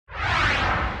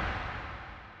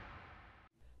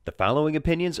The following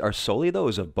opinions are solely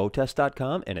those of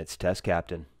BoatTest.com and its test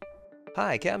captain.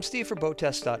 Hi, I'm Steve for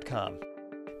BoatTest.com.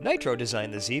 NITRO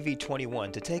designed the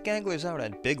ZV21 to take anglers out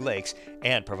on big lakes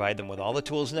and provide them with all the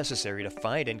tools necessary to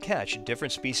find and catch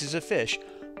different species of fish,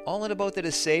 all in a boat that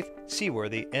is safe,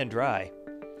 seaworthy, and dry.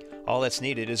 All that's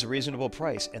needed is a reasonable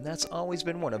price, and that's always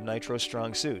been one of NITRO's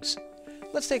strong suits.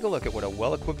 Let's take a look at what a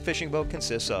well-equipped fishing boat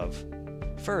consists of.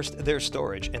 First, there's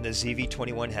storage, and the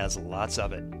ZV21 has lots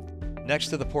of it. Next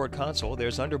to the port console,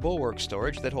 there's under bulwark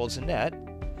storage that holds a net.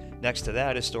 Next to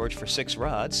that is storage for 6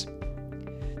 rods.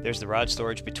 There's the rod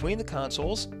storage between the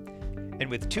consoles. And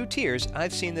with 2 tiers,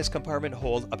 I've seen this compartment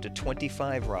hold up to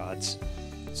 25 rods.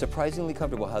 Surprisingly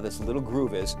comfortable how this little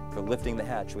groove is for lifting the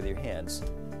hatch with your hands.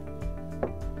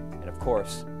 And of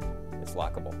course, it's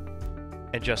lockable.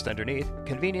 And just underneath,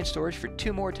 convenient storage for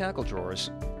 2 more tackle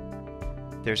drawers.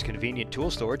 There's convenient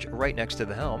tool storage right next to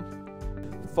the helm.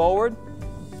 Forward,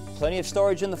 plenty of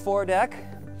storage in the foredeck.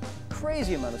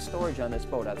 Crazy amount of storage on this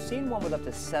boat. I've seen one with up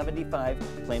to 75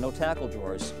 Plano tackle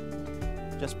drawers.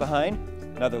 Just behind,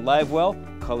 another live well,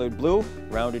 colored blue,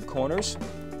 rounded corners.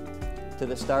 To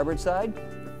the starboard side,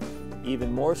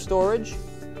 even more storage.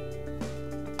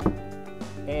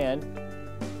 And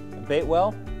a bait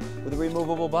well with a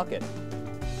removable bucket.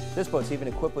 This boat's even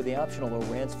equipped with the optional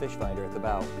Lowrance fish finder at the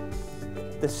bow.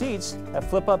 The seats have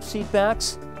flip-up seat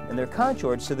backs, and they're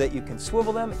contoured so that you can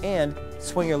swivel them and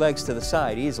swing your legs to the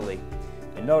side easily.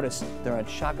 And notice they're on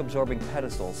shock-absorbing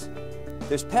pedestals.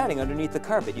 There's padding underneath the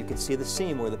carpet. You can see the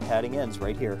seam where the padding ends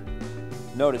right here.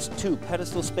 Notice 2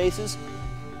 pedestal spaces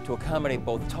to accommodate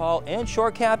both tall and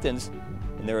short captains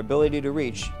in their ability to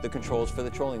reach the controls for the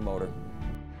trolling motor.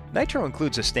 NITRO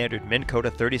includes a standard Minn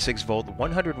Kota 36-volt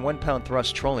 101-pound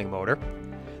thrust trolling motor.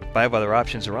 5 other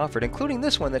options are offered, including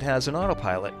this one that has an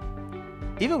autopilot.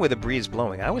 Even with a breeze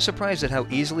blowing, I was surprised at how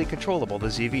easily controllable the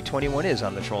ZV21 is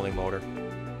on the trolling motor.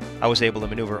 I was able to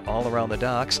maneuver all around the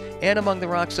docks and among the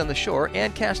rocks on the shore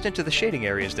and cast into the shading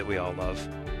areas that we all love.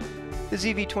 The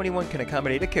ZV21 can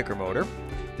accommodate a kicker motor.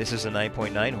 This is a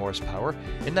 9.9 horsepower,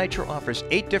 and NITRO offers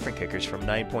 8 different kickers from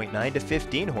 9.9 to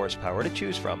 15 horsepower to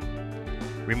choose from.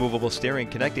 Removable steering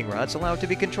connecting rods allow it to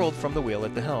be controlled from the wheel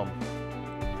at the helm.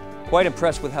 Quite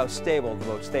impressed with how stable the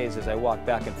boat stays as I walk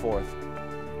back and forth.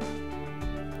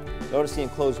 Notice the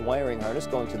enclosed wiring harness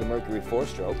going to the Mercury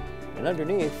 4-stroke, and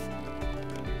underneath,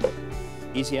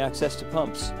 easy access to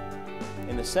pumps.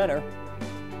 In the center,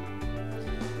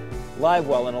 live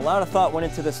well, and a lot of thought went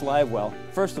into this live well.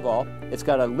 First of all, it's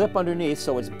got a lip underneath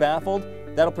so it's baffled.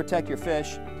 That'll protect your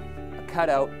fish. A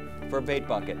cutout for a bait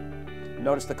bucket.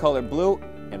 Notice the color blue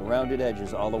and rounded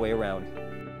edges all the way around.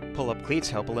 Pull-up cleats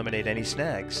help eliminate any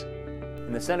snags.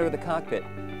 In the center of the cockpit,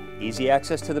 easy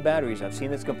access to the batteries. I've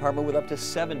seen this compartment with up to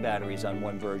 7 batteries on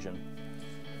one version.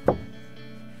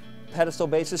 Pedestal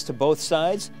bases to both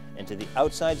sides and to the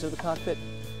outsides of the cockpit.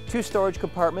 2 storage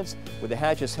compartments with the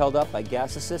hatches held up by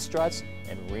gas assist struts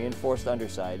and reinforced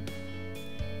underside.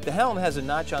 The helm has a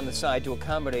notch on the side to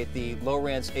accommodate the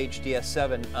Lowrance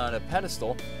HDS7 on a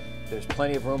pedestal. There's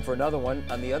plenty of room for another one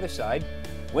on the other side.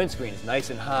 Windscreen is nice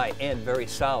and high and very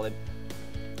solid.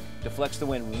 Deflects the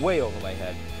wind way over my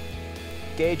head.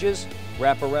 Gauges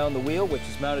wrap around the wheel, which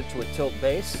is mounted to a tilt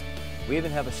base. We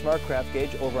even have a SmartCraft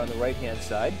gauge over on the right-hand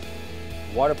side.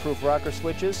 Waterproof rocker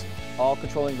switches, all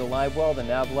controlling the live well, the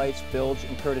nav lights, bilge,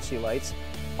 and courtesy lights,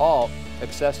 all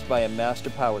accessed by a master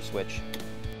power switch.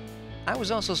 I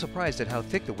was also surprised at how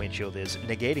thick the windshield is,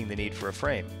 negating the need for a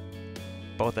frame.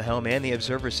 Both the helm and the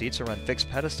observer seats are on fixed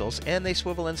pedestals, and they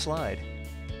swivel and slide.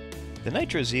 The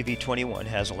NITRO ZV21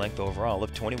 has a length overall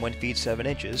of 21 feet 7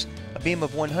 inches, a beam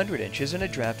of 100 inches, and a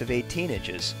draft of 18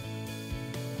 inches.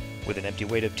 With an empty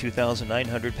weight of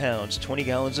 2,900 pounds, 20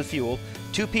 gallons of fuel,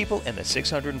 2 people, and the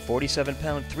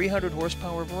 647-pound 300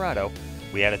 horsepower Verado,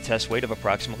 we had a test weight of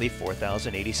approximately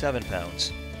 4,087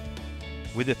 pounds.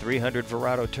 With the 300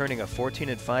 Verado turning a 14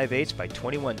 5/8 by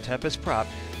 21 Tempest prop,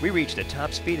 we reached a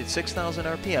top speed at 6,000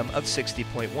 RPM of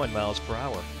 60.1 miles per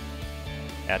hour.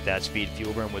 At that speed,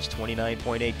 fuel burn was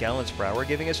 29.8 gallons per hour,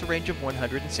 giving us a range of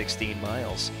 116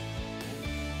 miles.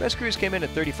 Best cruise came in at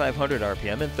 3,500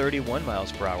 RPM and 31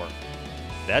 miles per hour.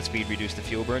 That speed reduced the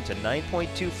fuel burn to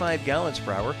 9.25 gallons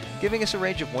per hour, giving us a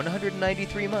range of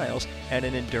 193 miles and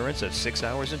an endurance of 6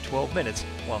 hours and 12 minutes,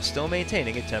 while still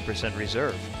maintaining a 10%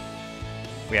 reserve.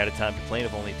 We had a time to plane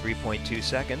of only 3.2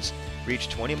 seconds,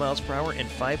 reached 20 miles per hour in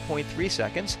 5.3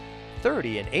 seconds,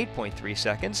 30 in 8.3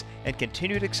 seconds, and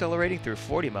continued accelerating through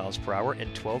 40 miles per hour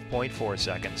in 12.4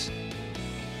 seconds.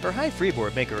 Her high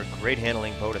freeboard make her a great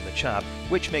handling boat in the chop,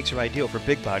 which makes her ideal for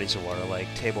big bodies of water like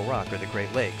Table Rock or the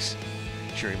Great Lakes.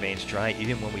 She remains dry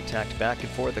even when we tacked back and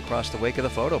forth across the wake of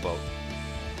the photo boat.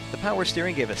 The power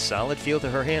steering gave a solid feel to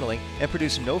her handling and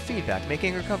produced no feedback,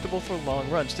 making her comfortable for long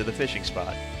runs to the fishing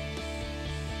spot.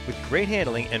 With great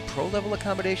handling and pro-level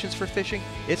accommodations for fishing,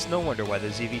 it's no wonder why the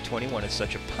ZV21 is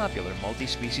such a popular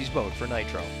multi-species boat for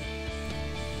Nitro.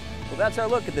 Well, that's our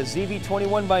look at the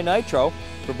ZV21 by Nitro.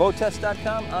 For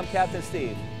BoatTest.com, I'm Captain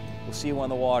Steve. We'll see you on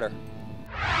the water.